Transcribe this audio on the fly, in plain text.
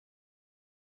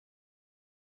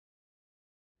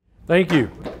Thank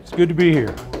you. It's good to be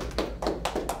here.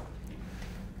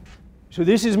 So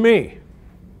this is me.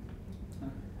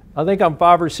 I think I'm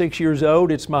 5 or 6 years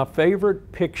old. It's my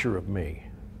favorite picture of me.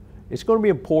 It's going to be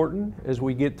important as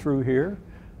we get through here.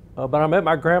 But I'm at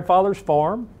my grandfather's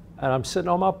farm, and I'm sitting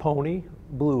on my pony,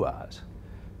 Blue Eyes.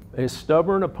 As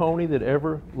stubborn a pony that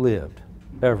ever lived,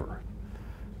 ever.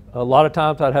 A lot of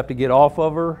times I'd have to get off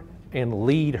of her and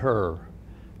lead her.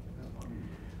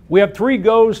 We have 3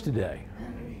 goes today.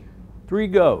 3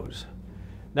 goes.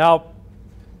 Now,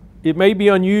 it may be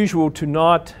unusual to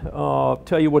not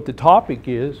tell you what the topic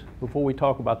is before we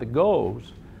talk about the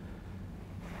goes,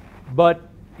 but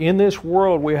in this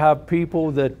world we have people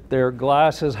that their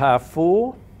glass is half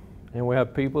full, and we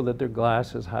have people that their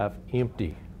glass is half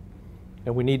empty.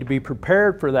 And we need to be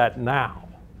prepared for that now,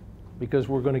 because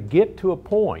we're going to get to a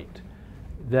point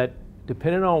that,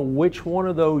 depending on which one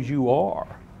of those you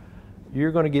are,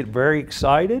 you're going to get very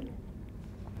excited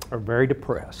or very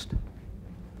depressed.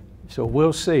 So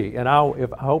we'll see. And I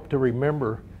hope to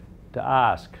remember to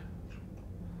ask,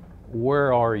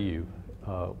 where are you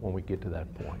when we get to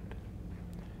that point?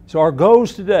 So our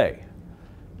goals today,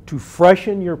 to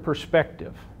freshen your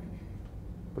perspective.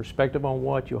 Perspective on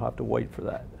what? You'll have to wait for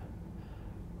that.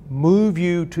 Move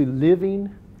you to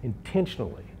living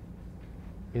intentionally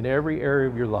in every area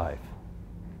of your life.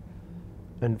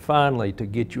 And finally, to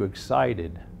get you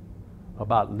excited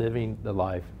about living the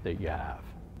life that you have.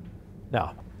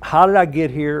 Now, how did I get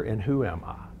here and who am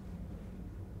I?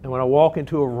 And when I walk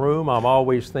into a room, I'm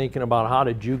always thinking about how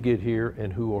did you get here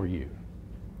and who are you?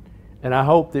 And I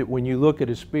hope that when you look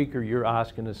at a speaker, you're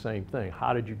asking the same thing.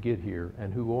 How did you get here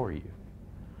and who are you?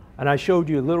 And I showed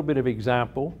you a little bit of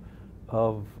example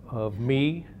of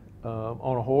me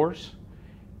on a horse.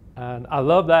 And I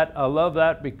love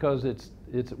that because it's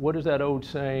what is that old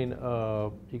saying?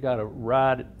 You got to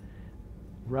ride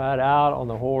out on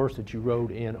the horse that you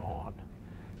rode in on.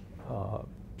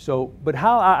 But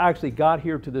how I actually got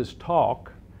here to this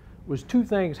talk was 2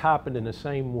 things happened in the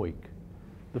same week.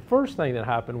 The first thing that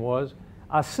happened was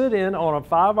I sit in on a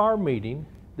 5-hour meeting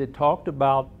that talked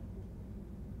about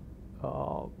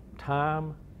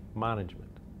time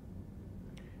management.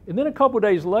 And then a couple of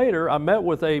days later, I met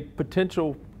with a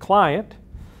potential client,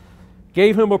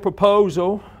 gave him a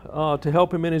proposal to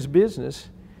help him in his business,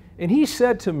 and he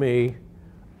said to me,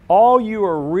 all you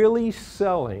are really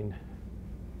selling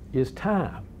is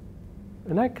time.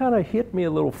 And that kind of hit me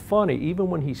a little funny even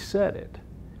when he said it.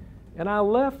 And I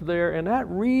left there, and that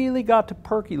really got to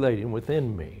percolating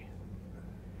within me.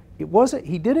 It wasn't,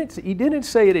 he didn't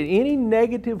say it in any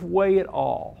negative way at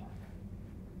all.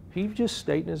 He was just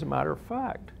stating as a matter of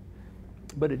fact.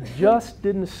 But it just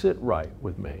didn't sit right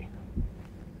with me.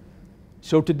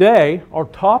 So today, our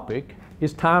topic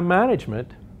is time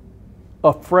management,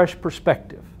 a fresh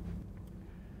perspective.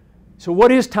 So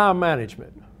what is time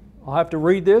management? I'll have to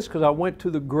read this because I went to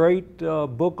the great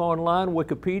book online,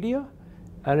 Wikipedia,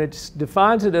 and it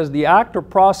defines it as the act or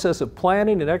process of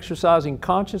planning and exercising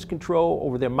conscious control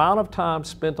over the amount of time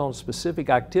spent on specific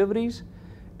activities,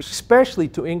 especially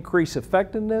to increase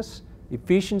effectiveness,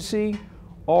 efficiency,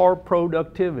 or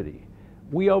productivity.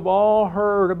 We have all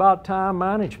heard about time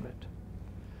management.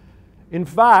 In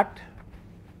fact,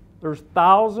 there's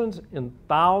thousands and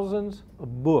thousands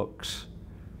of books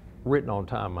written on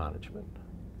time management.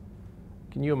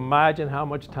 Can you imagine how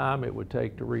much time it would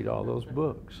take to read all those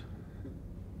books?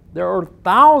 There are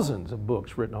thousands of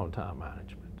books written on time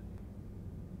management.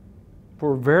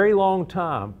 For a very long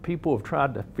time, people have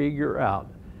tried to figure out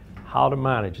how to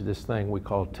manage this thing we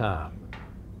call time.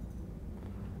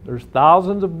 There's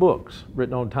thousands of books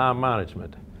written on time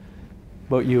management,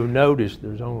 but you'll notice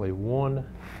there's only one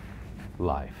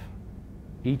life.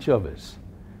 Each of us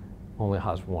only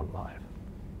has one life.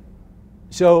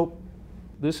 So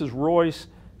this is Royce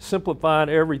simplifying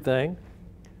everything.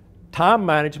 Time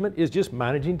management is just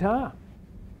managing time.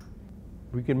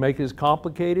 We can make it as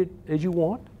complicated as you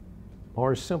want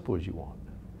or as simple as you want.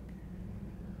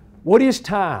 What is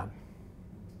time?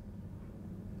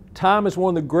 Time is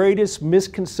one of the greatest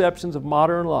misconceptions of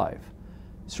modern life.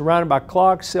 Surrounded by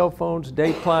clocks, cell phones,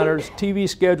 date planners, TV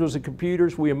schedules, and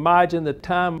computers, we imagine that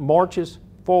time marches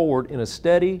forward in a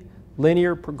steady,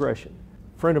 linear progression.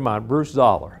 A friend of mine, Bruce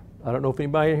Zoller, I don't know if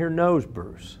anybody in here knows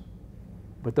Bruce,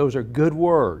 but those are good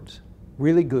words,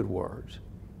 really good words.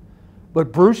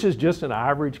 But Bruce is just an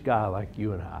average guy like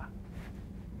you and I.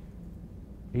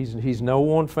 He's no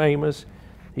one famous.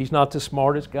 He's not the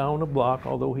smartest guy on the block,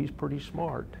 although he's pretty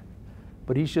smart.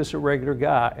 But he's just a regular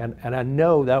guy, and I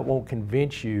know that won't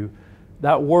convince you.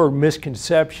 That word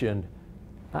misconception,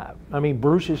 I mean,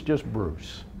 Bruce is just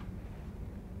Bruce.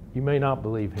 You may not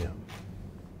believe him.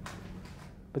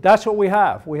 But that's what we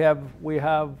have. We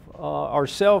have our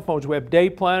cell phones. We have day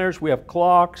planners. We have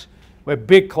clocks. We have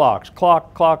big clocks.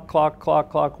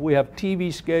 Clock. We have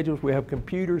TV schedules. We have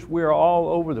computers. We are all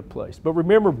over the place. But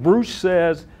remember, Bruce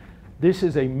says this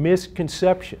is a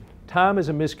misconception. Time is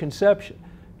a misconception.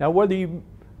 Now, whether you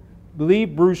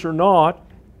believe Bruce or not,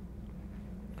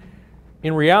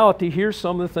 in reality, here's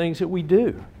some of the things that we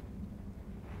do.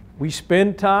 We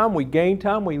spend time, we gain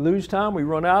time, we lose time, we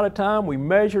run out of time, we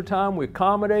measure time, we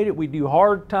accommodate it, we do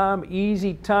hard time,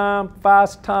 easy time,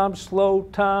 fast time, slow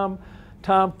time,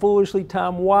 time foolishly,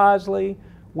 time wisely.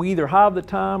 We either have the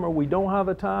time or we don't have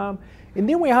the time. And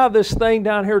then we have this thing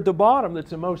down here at the bottom that's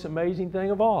the most amazing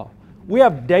thing of all. We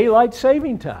have daylight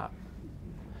saving time.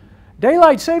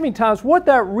 Daylight saving times, what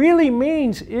that really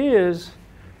means is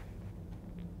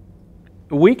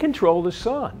we control the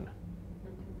sun.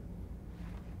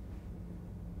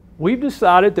 We've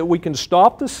decided that we can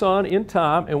stop the sun in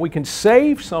time and we can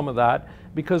save some of that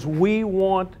because we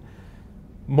want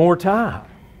more time.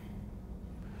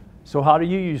 So how do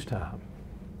you use time?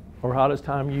 Or how does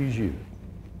time use you?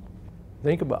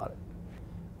 Think about it.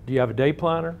 Do you have a day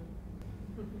planner?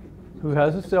 Who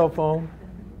has a cell phone?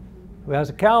 Who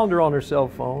has a calendar on their cell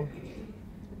phone?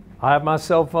 I have my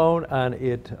cell phone, and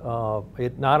it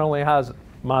not only has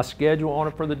my schedule on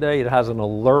it for the day, it has an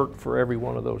alert for every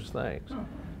one of those things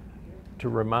to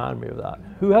remind me of that.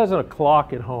 Who has a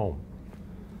clock at home?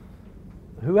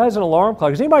 Who has an alarm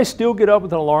clock? Does anybody still get up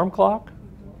with an alarm clock?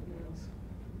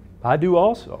 I do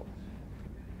also.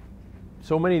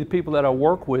 So many of the people that I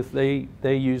work with, they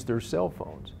use their cell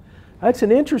phones. That's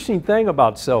an interesting thing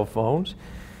about cell phones.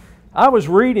 I was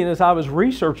reading as I was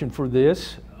researching for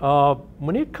this,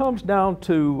 when it comes down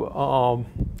to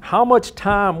how much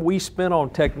time we spend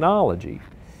on technology,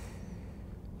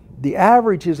 the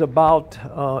average is about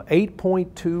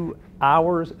 8.2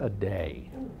 hours a day.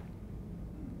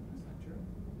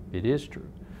 It is true.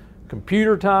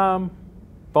 Computer time,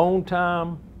 phone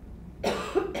time,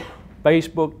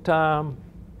 Facebook time,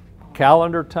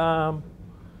 calendar time,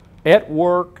 at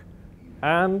work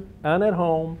and at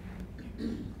home.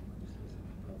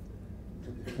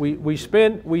 We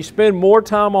spend more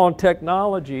time on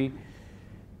technology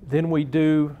than we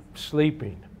do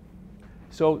sleeping.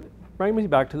 So bring me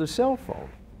back to the cell phone.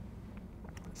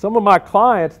 Some of my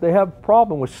clients, they have a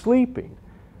problem with sleeping.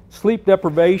 Sleep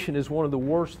deprivation is one of the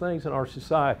worst things in our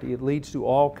society. It leads to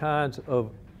all kinds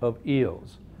of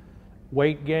ills.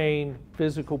 Weight gain,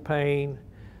 physical pain.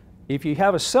 If you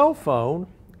have a cell phone,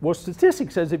 well,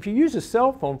 statistics says if you use a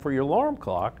cell phone for your alarm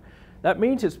clock, that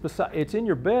means it's in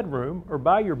your bedroom or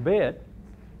by your bed.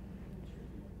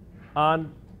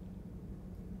 On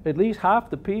at least half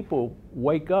the people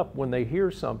wake up when they hear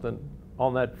something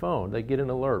on that phone. They get an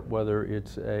alert, whether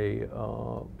it's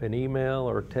an email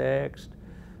or a text.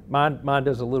 Mine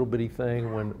does a little bitty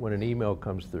thing when an email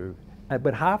comes through.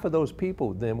 But half of those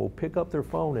people then will pick up their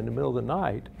phone in the middle of the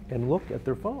night and look at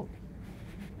their phone.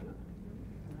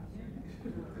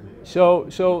 So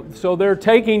they're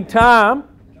taking time.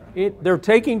 They're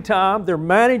taking time, they're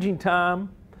managing time,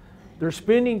 they're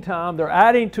spending time, they're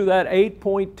adding to that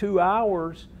 8.2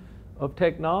 hours of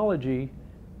technology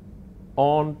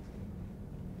on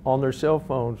their cell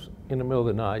phones in the middle of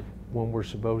the night when we're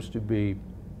supposed to be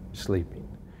sleeping.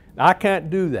 Now, I can't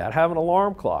do that. I have an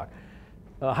alarm clock.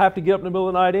 I have to get up in the middle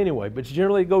of the night anyway, but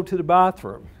generally go to the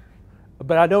bathroom.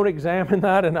 But I don't examine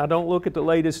that, and I don't look at the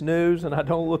latest news, and I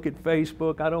don't look at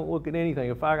Facebook. I don't look at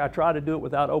anything. In fact, I try to do it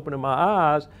without opening my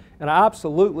eyes, and I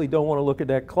absolutely don't want to look at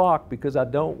that clock because I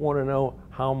don't want to know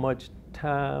how much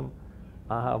time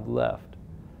I have left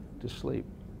to sleep.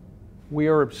 We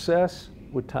are obsessed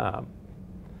with time.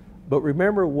 But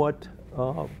remember what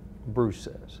Bruce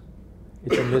says.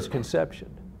 It's a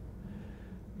misconception.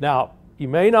 Now, you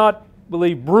may not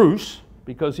believe Bruce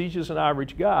because he's just an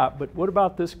average guy, but what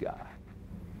about this guy?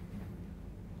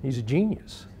 He's a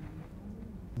genius.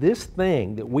 This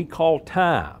thing that we call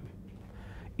time,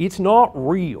 it's not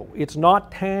real. It's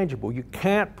not tangible. You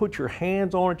can't put your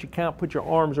hands on it. You can't put your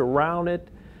arms around it.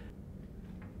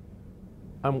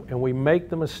 And we make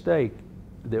the mistake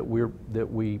that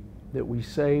we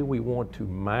say we want to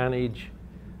manage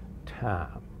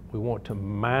time. We want to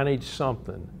manage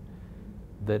something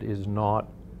that is not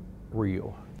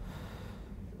real.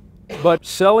 But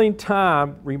selling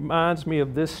time reminds me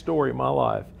of this story in my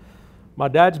life. My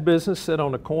dad's business sat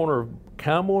on the corner of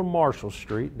Campbell and Marshall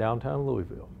Street, downtown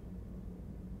Louisville,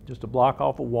 just a block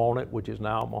off of Walnut, which is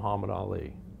now Muhammad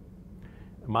Ali.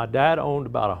 And my dad owned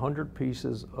about 100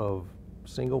 pieces of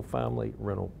single-family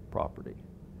rental property.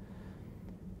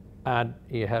 And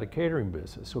he had a catering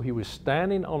business. So he was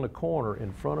standing on the corner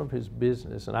in front of his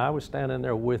business, and I was standing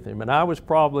there with him. And I was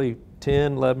probably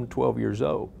 10, 11, 12 years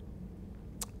old.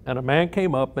 And a man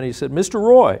came up and he said, "Mr.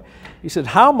 Roy," he said,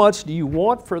 "how much do you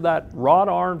want for that wrought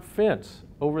iron fence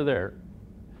over there?"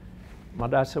 My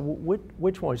dad said, "Well,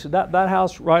 which one?" He said, that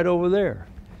house right over there.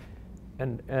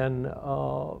 And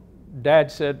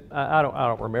Dad said, I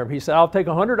don't remember. He said, "I'll take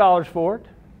 $100 for it,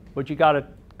 but you got to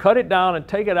cut it down and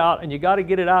take it out, and you got to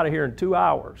get it out of here in 2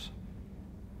 hours."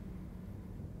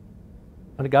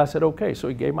 And the guy said, "Okay." So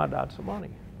he gave my dad some money.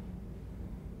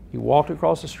 He walked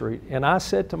across the street, and I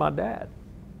said to my dad,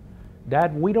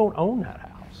 "Dad, we don't own that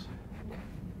house."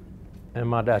 And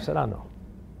my dad said, "I know."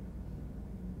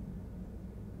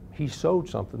 He sold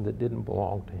something that didn't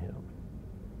belong to him.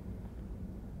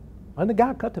 And the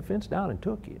guy cut the fence down and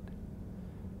took it.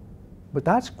 But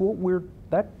that's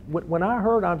what when I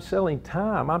heard I'm selling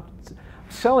time, I'm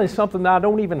selling something that I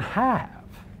don't even have.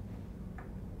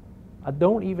 I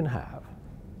don't even have.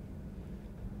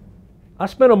 I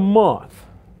spent a month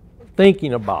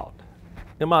thinking about,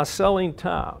 am I selling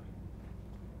time?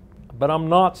 But I'm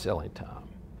not selling time.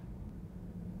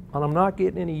 And I'm not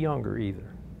getting any younger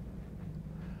either.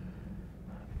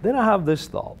 Then I have this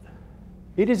thought.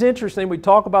 It is interesting, we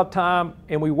talk about time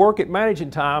and we work at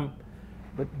managing time,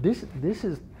 but this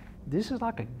is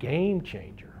like a game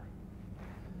changer.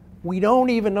 We don't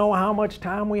even know how much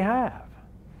time we have.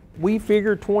 We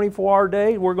figure 24-hour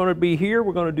day, we're going to be here,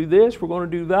 we're going to do this, we're going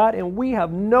to do that, and we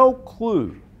have no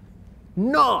clue,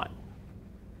 none,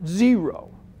 zero,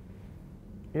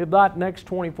 if that next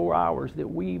 24 hours that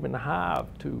we even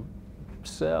have to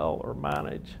sell or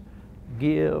manage,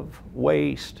 give,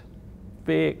 waste,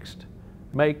 fixed,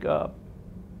 make up.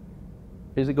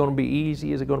 Is it going to be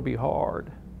easy? Is it going to be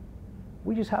hard?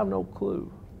 We just have no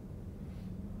clue.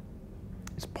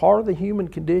 It's part of the human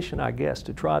condition, I guess,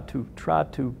 to try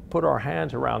to put our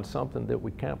hands around something that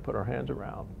we can't put our hands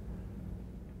around.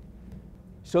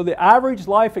 So the average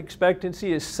life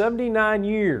expectancy is 79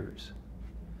 years,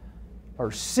 or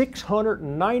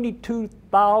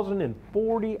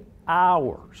 692,040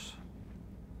 hours.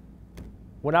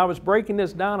 When I was breaking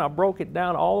this down, I broke it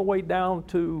down all the way down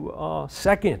to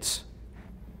seconds.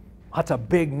 That's a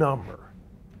big number.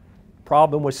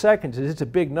 Problem with seconds is it's a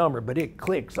big number, but it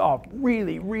clicks off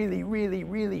really, really, really,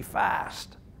 really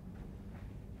fast.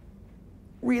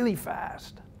 Really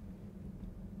fast.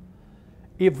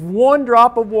 If 1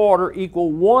 drop of water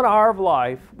equaled 1 hour of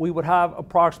life, we would have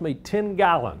approximately 10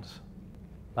 gallons.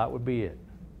 That would be it.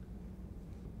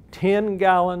 10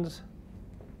 gallons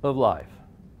of life.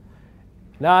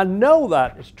 Now I know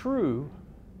that is true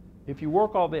if you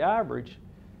work off the average,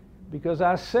 because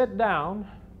I sat down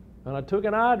and I took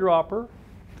an eyedropper,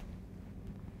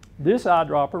 this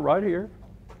eyedropper right here,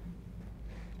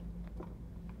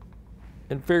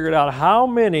 and figured out how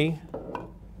many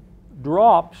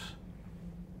drops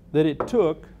that it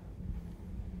took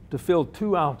to fill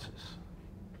 2 ounces.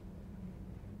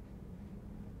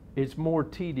 It's more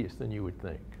tedious than you would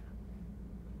think.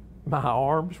 My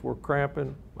arms were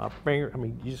cramping, my finger,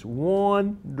 just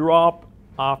one drop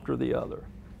after the other.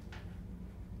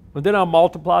 But then I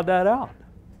multiplied that out.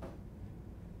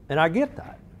 And I get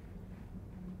that.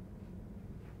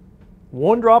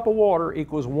 1 drop of water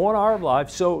equals 1 hour of life.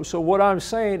 So what I'm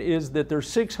saying is that there's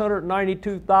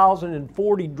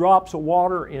 692,040 drops of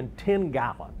water in 10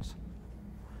 gallons.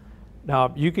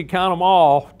 Now, you could count them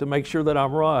all to make sure that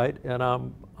I'm right, and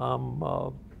I'm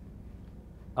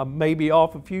maybe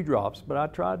off a few drops, but I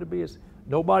tried to be as,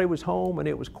 nobody was home and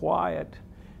it was quiet,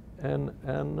 and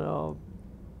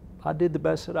I did the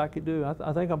best that I could do.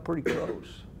 I think I'm pretty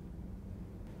close.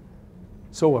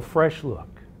 So a fresh look.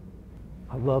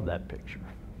 I love that picture.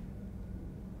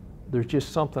 There's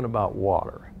just something about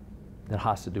water that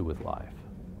has to do with life.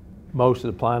 Most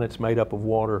of the planet's made up of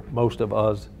water. Most of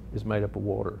us is made up of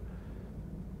water.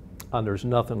 And there's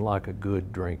nothing like a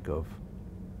good drink of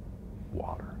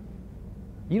water.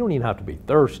 You don't even have to be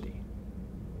thirsty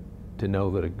to know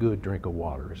that a good drink of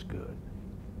water is good.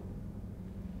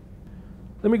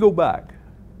 Let me go back.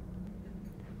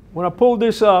 When I pulled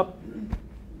this up,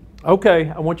 okay,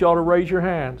 I want y'all to raise your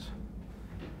hands.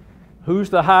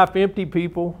 Who's the half empty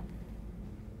people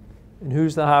and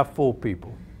who's the half full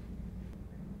people?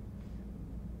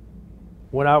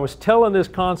 When I was telling this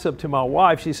concept to my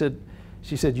wife, she said,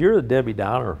 "You're the Debbie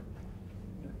Downer."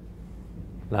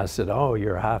 And I said, "Oh,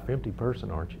 you're a half empty person,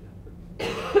 aren't you?"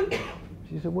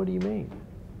 She said, "What do you mean?"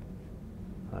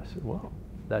 I said, "Well,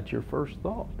 that's your first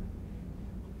thought.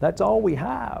 That's all we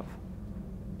have.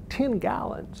 10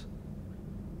 gallons.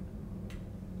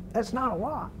 That's not a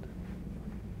lot.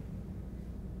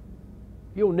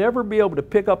 You'll never be able to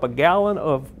pick up a gallon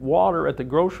of water at the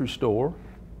grocery store,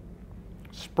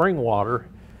 spring water,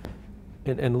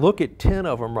 and look at 10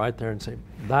 of them right there and say,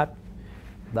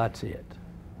 that's it.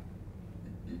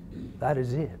 That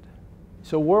is it.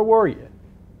 So where were you?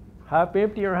 Half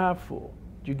empty or half full?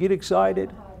 Did you get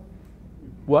excited?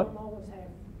 What? I'm always half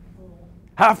full.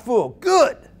 Half full.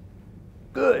 Good.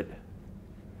 Good.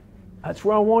 That's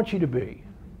where I want you to be.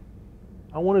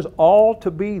 I want us all to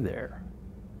be there.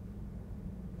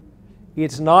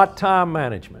 It's not time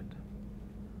management.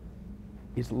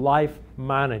 It's life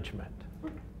management.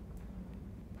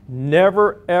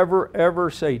 Never, ever, ever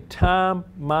say time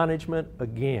management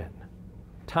again.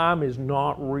 Time is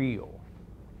not real.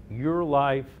 Your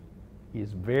life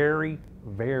is very,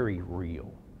 very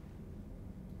real.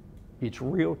 It's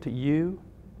real to you,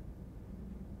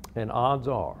 and odds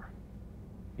are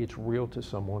it's real to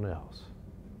someone else.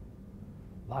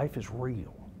 Life is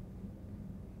real.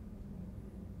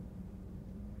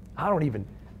 I don't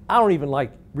even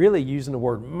like really using the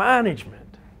word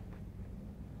management,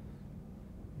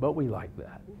 but we like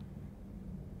that.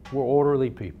 We're orderly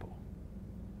people.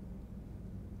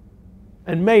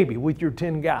 And maybe with your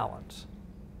 10 gallons,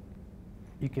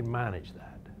 you can manage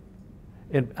that.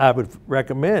 And I would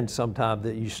recommend sometimes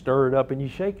that you stir it up and you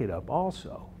shake it up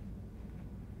also.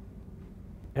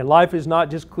 And life is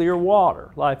not just clear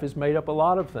water. Life is made up of a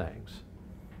lot of things.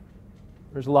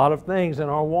 There's a lot of things in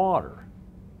our water.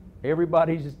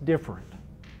 Everybody's different.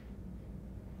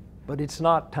 But it's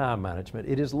not time management.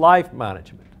 It is life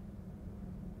management.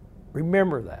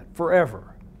 Remember that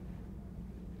forever.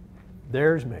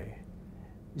 There's me.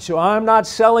 So I'm not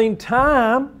selling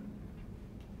time.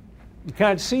 You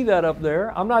can't see that up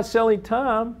there. I'm not selling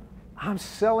time. I'm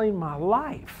selling my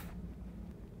life.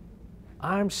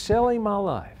 I'm selling my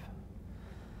life.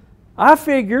 I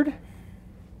figured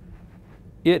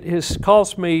it has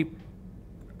cost me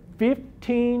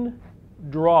 15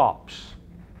 drops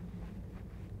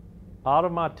out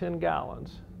of my 10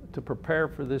 gallons to prepare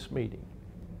for this meeting,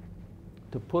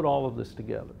 to put all of this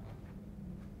together.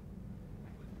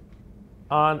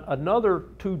 On another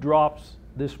 2 drops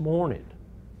this morning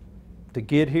to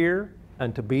get here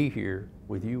and to be here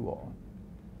with you all.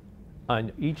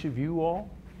 And each of you all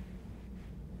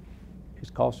is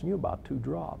costing you about 2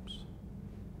 drops.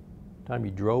 The time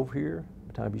you drove here,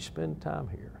 the time you spend time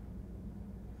here.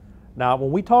 Now,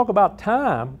 when we talk about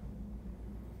time,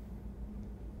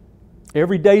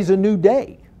 every day's a new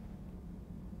day.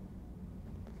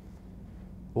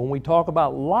 When we talk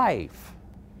about life,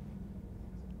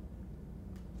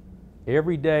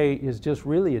 every day is just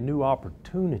really a new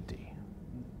opportunity.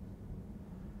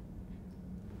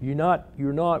 You're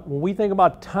not, when we think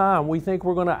about time, we think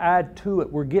we're going to add to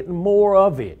it. We're getting more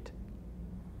of it.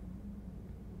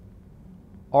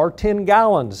 Our 10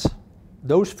 gallons,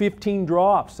 those 15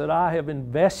 drops that I have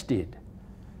invested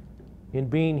in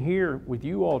being here with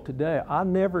you all today, I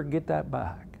never get that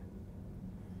back.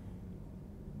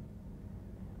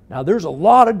 Now, there's a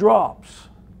lot of drops.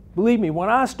 Believe me, when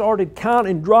I started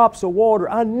counting drops of water,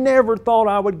 I never thought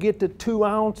I would get to 2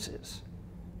 ounces.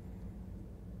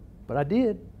 But I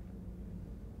did.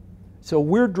 So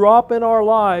we're dropping our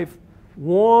life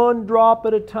 1 drop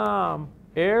at a time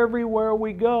everywhere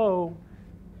we go,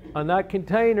 and that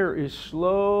container is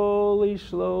slowly,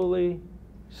 slowly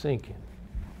sinking.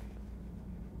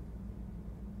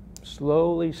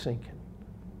 Slowly sinking.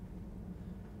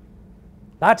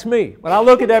 That's me. When I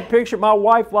look at that picture, my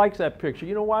wife likes that picture.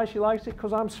 You know why she likes it?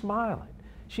 Because I'm smiling.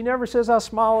 She never says I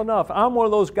smile enough. I'm one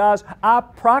of those guys, I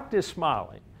practice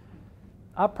smiling.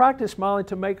 I practice smiling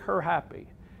to make her happy.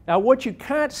 Now, what you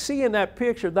can't see in that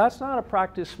picture, that's not a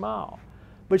practice smile.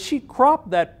 But she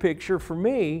cropped that picture for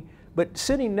me, but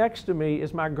sitting next to me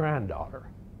is my granddaughter.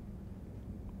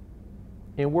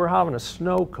 And we're having a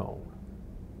snow cone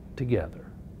together.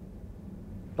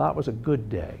 That was a good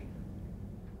day.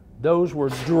 Those were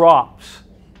drops.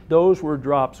 Those were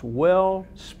drops well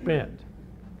spent.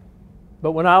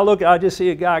 But when I look, I just see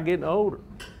a guy getting older.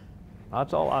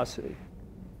 That's all I see.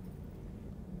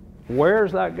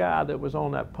 Where's that guy that was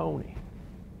on that pony?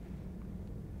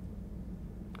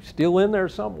 Still in there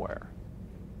somewhere.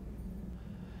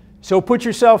 So put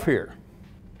yourself here.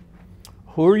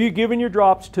 Who are you giving your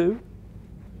drops to?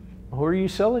 Who are you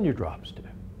selling your drops to?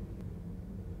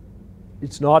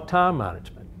 It's not time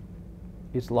management.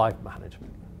 It's life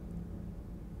management.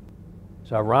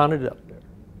 So I rounded it up there,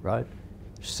 right?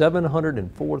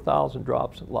 704,000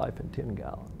 drops of life in 10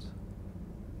 gallons.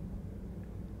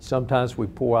 Sometimes we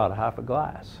pour out a half a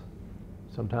glass.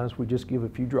 Sometimes we just give a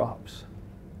few drops.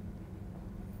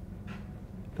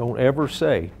 Don't ever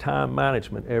say time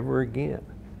management ever again.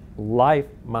 Life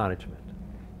management.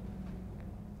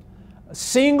 A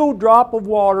single drop of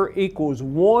water equals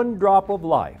one drop of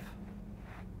life.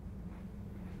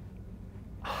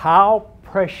 How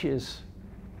precious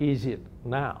is it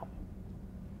now?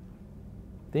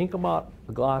 Think about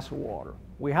a glass of water.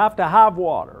 We have to have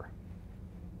water.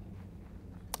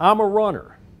 I'm a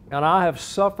runner, and I have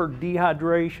suffered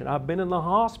dehydration. I've been in the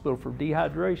hospital for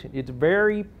dehydration. It's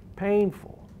very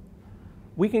painful.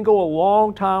 We can go a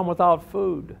long time without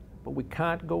food, but we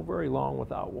can't go very long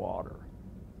without water.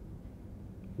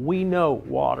 We know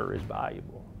water is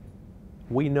valuable.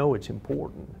 We know it's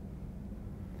important.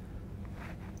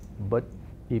 But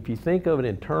if you think of it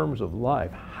in terms of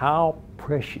life, how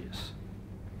precious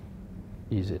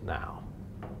is it now?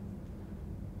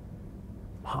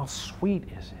 How sweet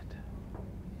is it?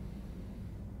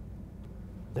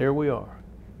 There we are.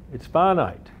 It's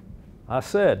finite. I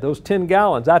said, those 10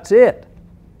 gallons, that's it.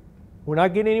 We're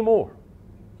not getting any more.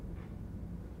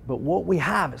 But what we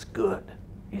have is good.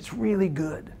 It's really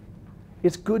good.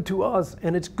 It's good to us,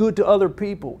 and it's good to other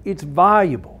people. It's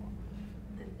valuable.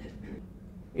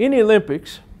 In the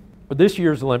Olympics, or this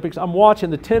year's Olympics, I'm watching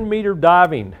the 10-meter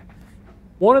diving.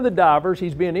 One of the divers,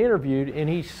 he's being interviewed, and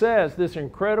he says this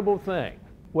incredible thing.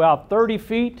 We have 30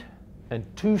 feet and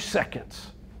 2 seconds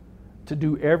to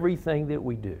do everything that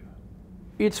we do.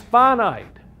 It's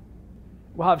finite.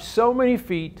 We'll have so many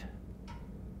feet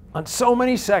and so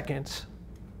many seconds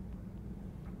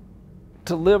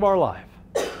to live our life.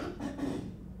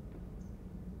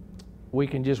 We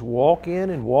can just walk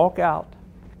in and walk out,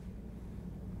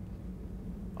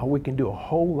 or we can do a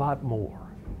whole lot more.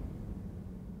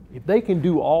 If they can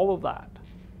do all of that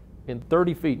in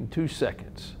 30 feet and 2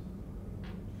 seconds,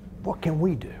 what can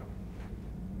we do?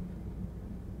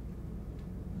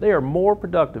 They are more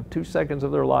productive 2 seconds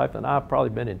of their life than I've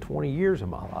probably been in 20 years of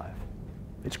my life.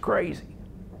 It's crazy.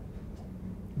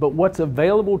 But what's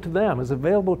available to them is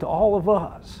available to all of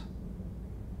us.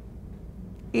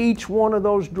 Each one of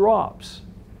those drops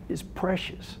is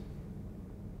precious.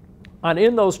 And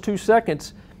in those 2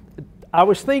 seconds, I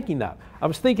was thinking that. I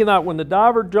was thinking that when the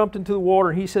diver jumped into the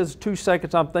water and he says 2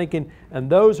 seconds, I'm thinking, and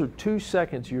those are 2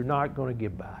 seconds you're not going to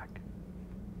get back.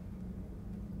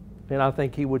 And I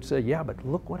think he would say, yeah, but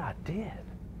look what I did.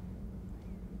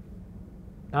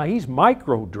 Now he's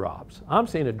micro drops. I'm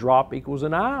saying a drop equals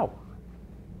an hour.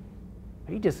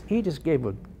 He just gave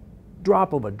a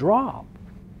drop of a drop.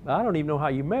 I don't even know how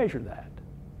you measure that.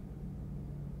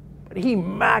 But he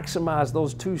maximized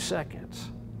those 2 seconds.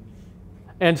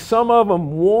 And some of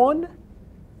them won,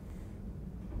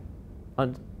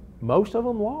 and most of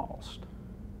them lost.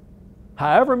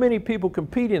 However many people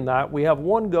compete in that, we have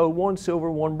 1 gold, 1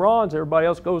 silver, 1 bronze, everybody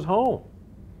else goes home.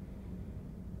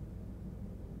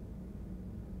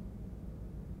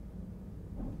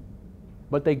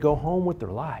 But they go home with their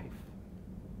life.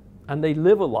 And they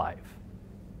live a life.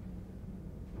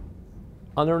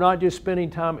 And they're not just spending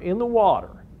time in the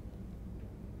water.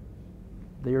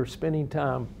 They are spending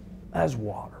time as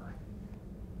water.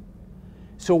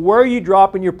 So where are you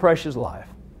dropping your precious life?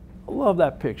 I love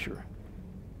that picture.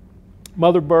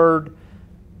 Mother bird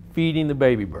feeding the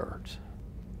baby birds.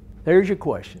 There's your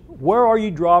question. Where are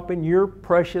you dropping your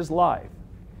precious life?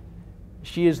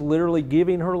 She is literally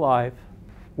giving her life.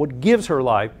 What gives her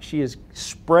life, she is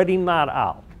spreading that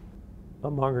out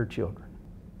among her children.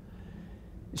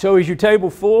 So is your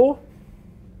table full,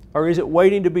 or is it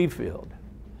waiting to be filled?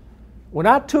 When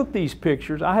I took these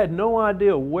pictures, I had no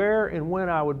idea where and when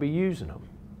I would be using them.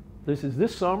 This is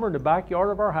this summer in the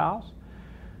backyard of our house.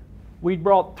 We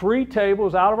brought 3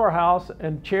 tables out of our house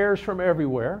and chairs from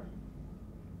everywhere.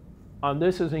 And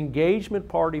this is an engagement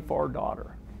party for our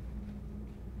daughter.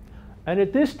 And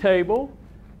at this table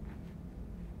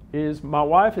is, my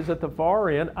wife is at the far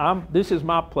end. This is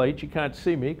my plate. You can't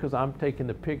see me because I'm taking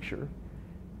the picture.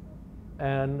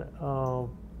 And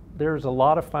there's a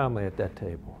lot of family at that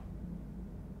table.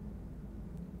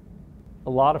 A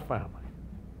lot of family.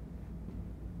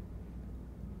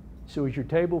 So is your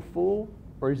table full,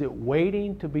 or is it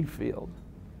waiting to be filled?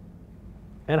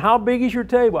 And how big is your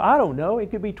table? I don't know. It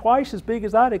could be twice as big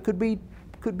as that. It could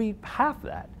be half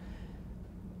that.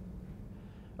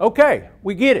 Okay,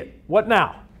 we get it. What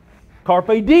now?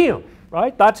 Carpe diem,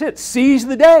 right? That's it. Seize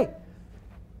the day.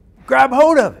 Grab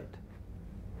hold of it.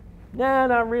 Nah,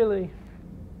 not really.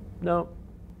 No,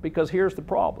 because here's the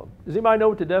problem. Does anybody know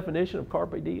what the definition of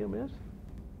carpe diem is?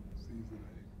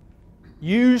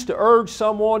 Used to urge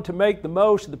someone to make the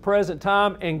most of the present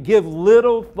time and give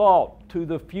little thought to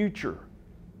the future.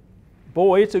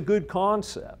 Boy, it's a good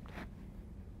concept.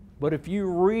 But if you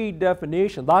read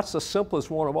definition, that's the simplest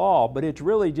one of all, but it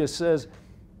really just says,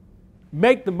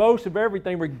 make the most of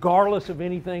everything regardless of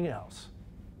anything else.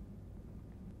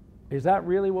 Is that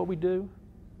really what we do?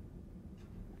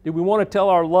 Do we want to tell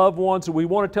our loved ones? Do we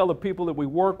want to tell the people that we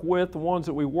work with, the ones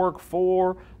that we work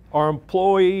for, our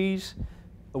employees,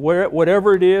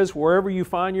 whatever it is, wherever you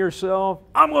find yourself,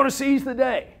 I'm going to seize the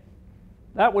day?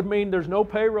 That would mean there's no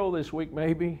payroll this week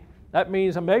maybe. That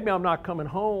means maybe I'm not coming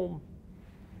home.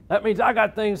 That means I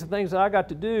got things that I got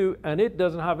to do, and it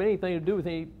doesn't have anything to do with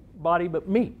anybody but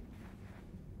me.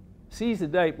 Seize the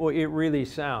day, boy, it really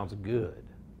sounds good.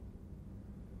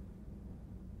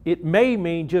 It may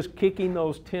mean just kicking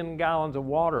those 10 gallons of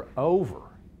water over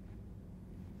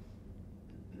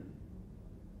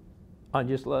and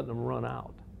just letting them run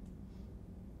out.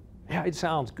 Yeah, it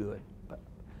sounds good.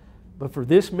 But for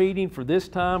this meeting, for this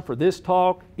time, for this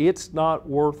talk, it's not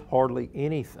worth hardly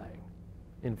anything.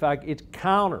 In fact, it's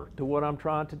counter to what I'm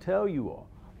trying to tell you all.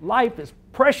 Life is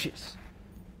precious.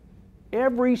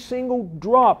 Every single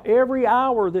drop, every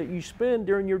hour that you spend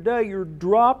during your day, you're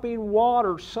dropping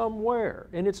water somewhere,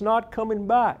 and it's not coming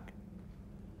back.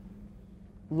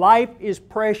 Life is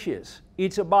precious.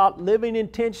 It's about living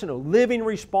intentional, living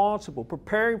responsible,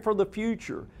 preparing for the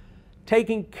future,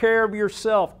 taking care of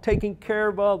yourself, taking care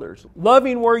of others,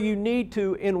 loving where you need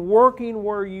to, and working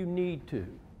where you need to.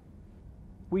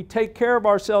 We take care of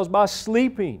ourselves by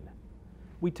sleeping.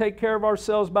 We take care of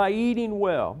ourselves by eating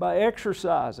well, by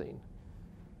exercising,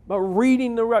 by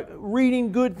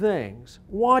reading good things,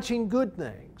 watching good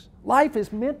things. Life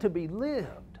is meant to be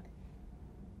lived.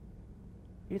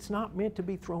 It's not meant to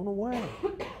be thrown away.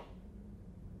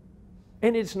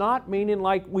 And it's not meaning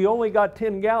like we only got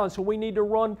 10 gallons, so we need to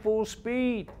run full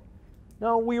speed.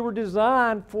 No, we were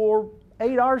designed for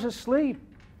 8 hours of sleep.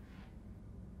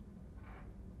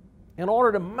 In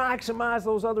order to maximize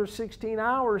those other 16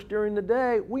 hours during the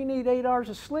day, we need 8 hours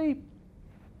of sleep.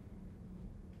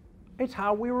 It's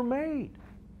how we were made.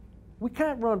 We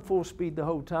can't run full speed the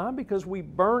whole time because we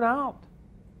burn out.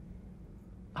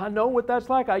 I know what that's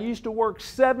like. I used to work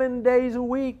 7 days a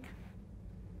week.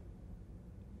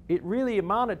 It really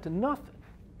amounted to nothing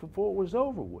before it was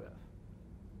over with.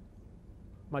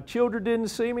 My children didn't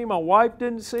see me. My wife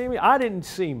didn't see me. I didn't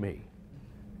see me.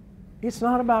 It's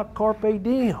not about carpe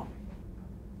diem.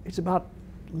 It's about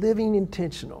living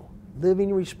intentional,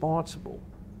 living responsible,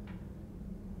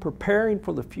 preparing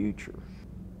for the future,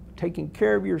 taking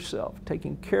care of yourself,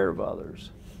 taking care of others,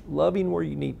 loving where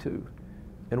you need to,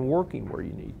 and working where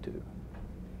you need to.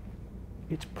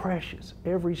 It's precious,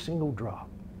 every single drop.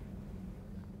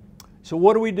 So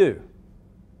what do?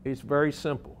 It's very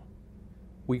simple.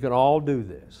 We can all do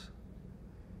this.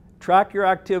 Track your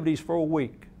activities for a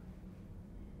week.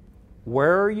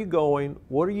 Where are you going?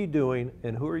 What are you doing?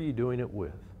 And who are you doing it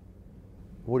with?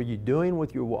 What are you doing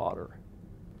with your water?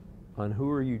 And who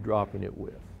are you dropping it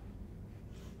with?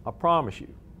 I promise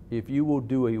you, if you will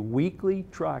do a weekly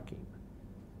tracking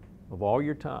of all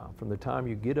your time, from the time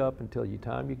you get up until the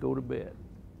time you go to bed,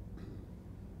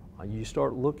 and you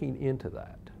start looking into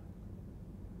that,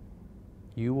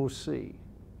 you will see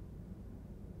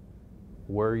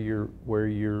where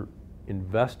you're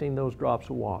investing those drops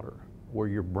of water, where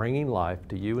you're bringing life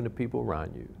to you and the people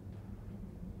around you,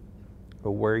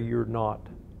 or where you're not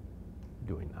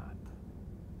doing that.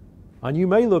 And you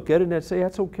may look at it and say,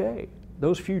 that's okay.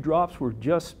 Those few drops were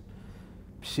just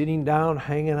sitting down,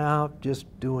 hanging out, just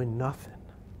doing nothing.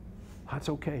 That's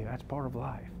okay. That's part of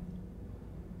life.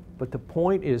 But the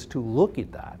point is to look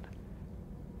at that.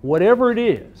 Whatever it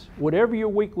is, whatever your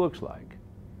week looks like,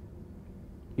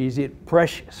 is it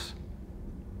precious?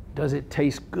 Does it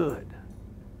taste good?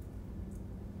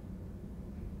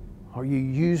 Are you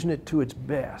using it to its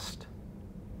best?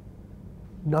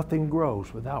 Nothing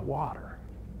grows without water.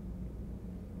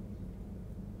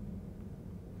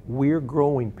 We're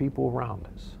growing people around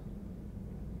us.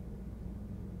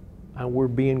 And we're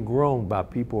being grown by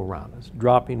people around us,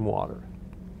 dropping water.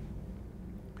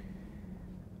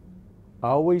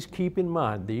 Always keep in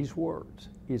mind these words.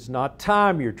 It's not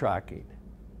time you're tracking.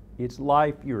 It's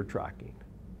life you're tracking.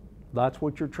 That's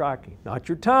what you're tracking. Not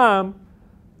your time,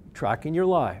 tracking your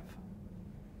life.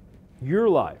 Your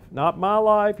life, not my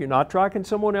life. You're not tracking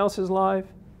someone else's life.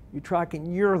 You're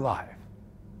tracking your life.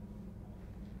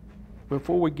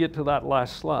 Before we get to that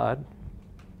last slide,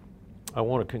 I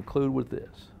want to conclude with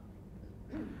this.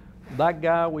 That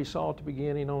guy we saw at the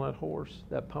beginning on that horse,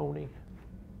 that pony,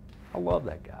 I love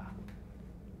that guy.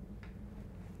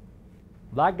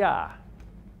 That guy,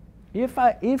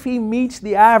 if he meets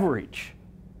the average,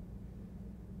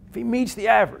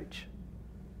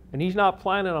 and he's not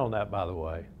planning on that, by the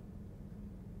way,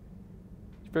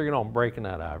 he's figuring on breaking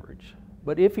that average.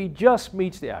 But if he just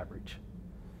meets the average,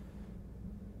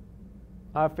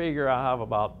 I figure I have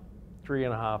about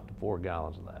 3.5 to 4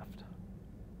 gallons left.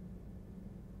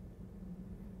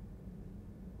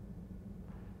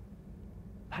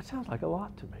 That sounds like a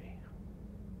lot to me.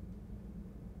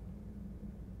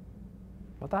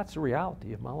 But that's the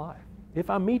reality of my life.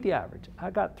 If I meet the average, I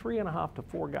got 3.5 to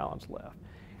 4 gallons left.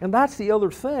 And that's the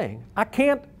other thing. I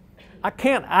can't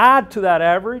add to that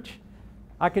average.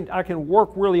 I can work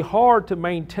really hard to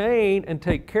maintain and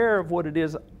take care of what it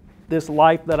is, this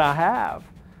life that I have.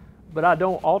 But I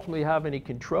don't ultimately have any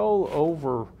control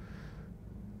over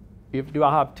do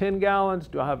I have 10 gallons,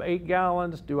 do I have 8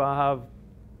 gallons, do I have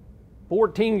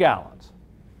 14 gallons?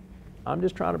 I'm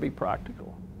just trying to be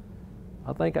practical.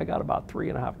 I think I got about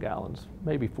 3.5 gallons,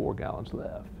 maybe 4 gallons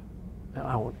left. And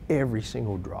I want every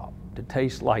single drop to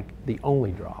taste like the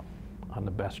only drop on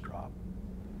the best drop.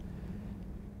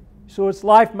 So it's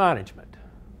life management.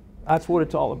 That's what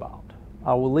it's all about.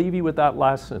 I will leave you with that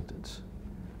last sentence.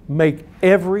 Make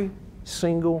every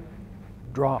single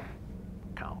drop